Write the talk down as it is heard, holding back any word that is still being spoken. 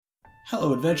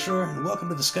Hello, adventurer, and welcome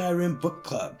to the Skyrim Book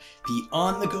Club, the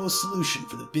on-the-go solution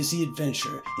for the busy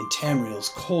adventurer in Tamriel's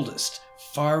coldest,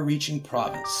 far-reaching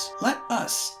province. Let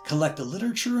us collect the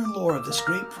literature and lore of this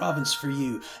great province for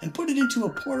you and put it into a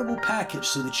portable package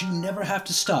so that you never have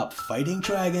to stop fighting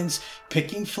dragons,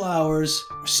 picking flowers,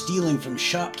 or stealing from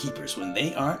shopkeepers when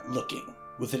they aren't looking.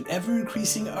 With an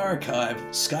ever-increasing archive,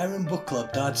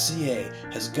 SkyrimBookClub.ca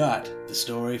has got the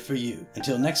story for you.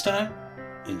 Until next time,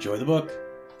 enjoy the book.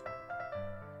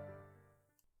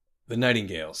 The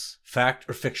Nightingales, Fact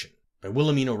or Fiction, by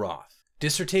Wilhelmina Roth.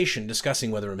 Dissertation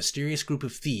discussing whether a mysterious group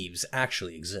of thieves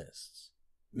actually exists.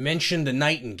 Mention the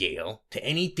Nightingale to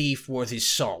any thief worth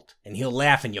his salt, and he'll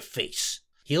laugh in your face.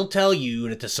 He'll tell you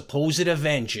that the supposed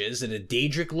Avengers of the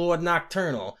Daedric Lord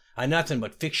Nocturnal are nothing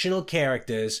but fictional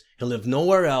characters who live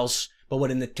nowhere else but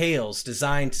within the tales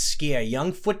designed to scare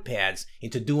young footpads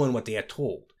into doing what they are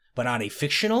told. But are they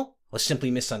fictional or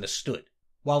simply misunderstood?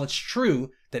 While it's true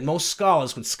that most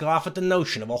scholars would scoff at the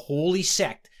notion of a holy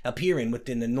sect appearing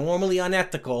within the normally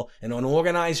unethical and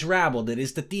unorganized rabble that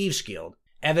is the Thieves' Guild,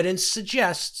 evidence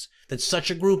suggests that such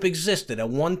a group existed at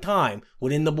one time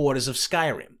within the borders of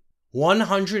Skyrim.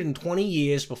 120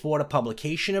 years before the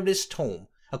publication of this tome,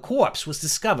 a corpse was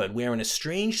discovered wearing a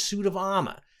strange suit of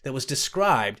armor that was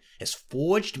described as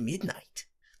forged midnight.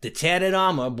 The tattered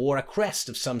armor bore a crest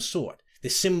of some sort, the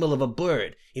symbol of a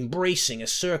bird embracing a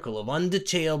circle of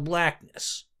undetailed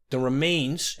blackness. The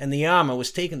remains and the armor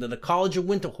was taken to the College of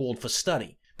Winterhold for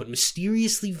study, but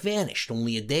mysteriously vanished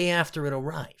only a day after it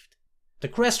arrived. The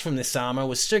crest from this armor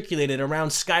was circulated around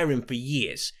Skyrim for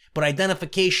years, but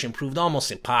identification proved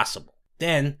almost impossible.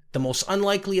 Then, the most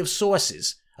unlikely of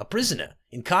sources, a prisoner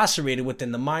incarcerated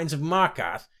within the mines of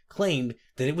Markarth, claimed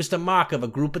that it was the mark of a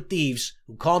group of thieves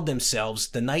who called themselves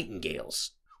the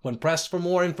Nightingales. When pressed for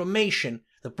more information,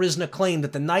 the prisoner claimed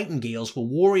that the Nightingales were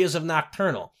warriors of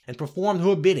Nocturnal and performed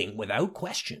her bidding without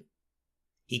question.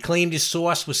 He claimed his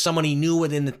source was someone he knew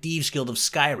within the Thieves' Guild of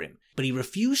Skyrim, but he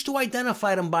refused to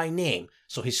identify them by name,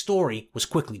 so his story was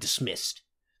quickly dismissed.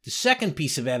 The second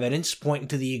piece of evidence pointing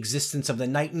to the existence of the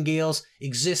Nightingales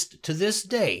exists to this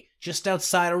day just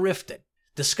outside of Riften.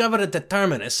 Discovered at the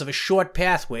terminus of a short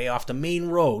pathway off the main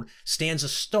road stands a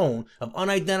stone of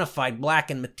unidentified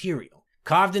blackened material.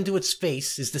 Carved into its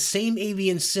face is the same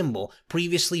avian symbol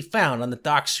previously found on the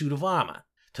dark suit of armor.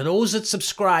 To those that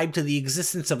subscribe to the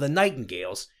existence of the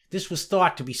Nightingales, this was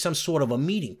thought to be some sort of a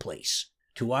meeting place.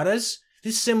 To others,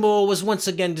 this symbol was once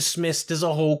again dismissed as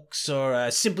a hoax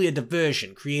or simply a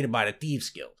diversion created by the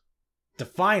Thieves' Guild. The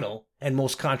final and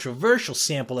most controversial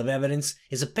sample of evidence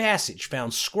is a passage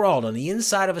found scrawled on the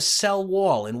inside of a cell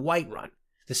wall in Whiterun.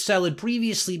 The cell had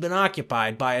previously been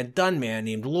occupied by a dunman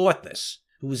named Lorthus,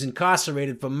 who was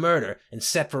incarcerated for murder and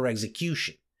set for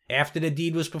execution. After the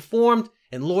deed was performed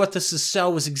and Lorthus'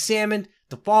 cell was examined,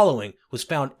 the following was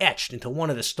found etched into one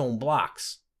of the stone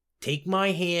blocks. "Take my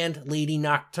hand, Lady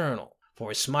Nocturnal, for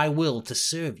it's my will to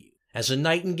serve you. As a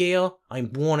nightingale, I'm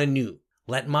born anew.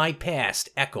 Let my past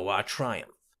echo our triumph."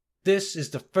 This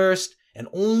is the first and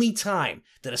only time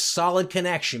that a solid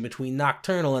connection between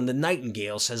Nocturnal and the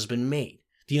Nightingales has been made.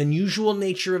 The unusual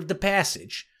nature of the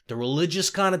passage, the religious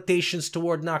connotations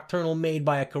toward Nocturnal made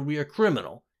by a career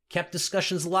criminal, kept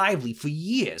discussions lively for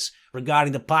years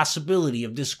regarding the possibility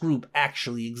of this group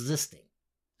actually existing.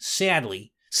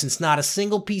 Sadly, since not a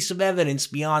single piece of evidence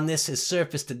beyond this has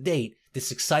surfaced to date, this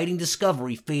exciting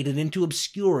discovery faded into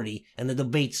obscurity and the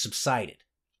debate subsided.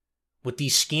 With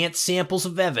these scant samples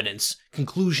of evidence,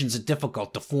 conclusions are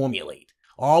difficult to formulate.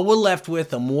 All we're left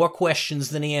with are more questions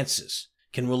than answers.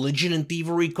 Can religion and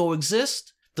thievery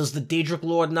coexist? Does the Daedric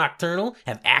Lord Nocturnal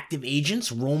have active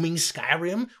agents roaming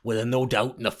Skyrim with a no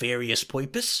doubt nefarious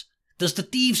purpose? Does the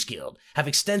Thieves' Guild have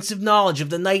extensive knowledge of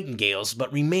the Nightingales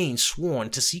but remain sworn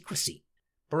to secrecy?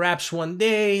 Perhaps one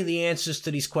day the answers to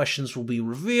these questions will be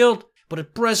revealed, but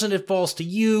at present it falls to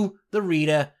you, the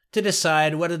reader, to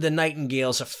decide whether the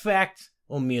Nightingales are fact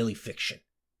or merely fiction.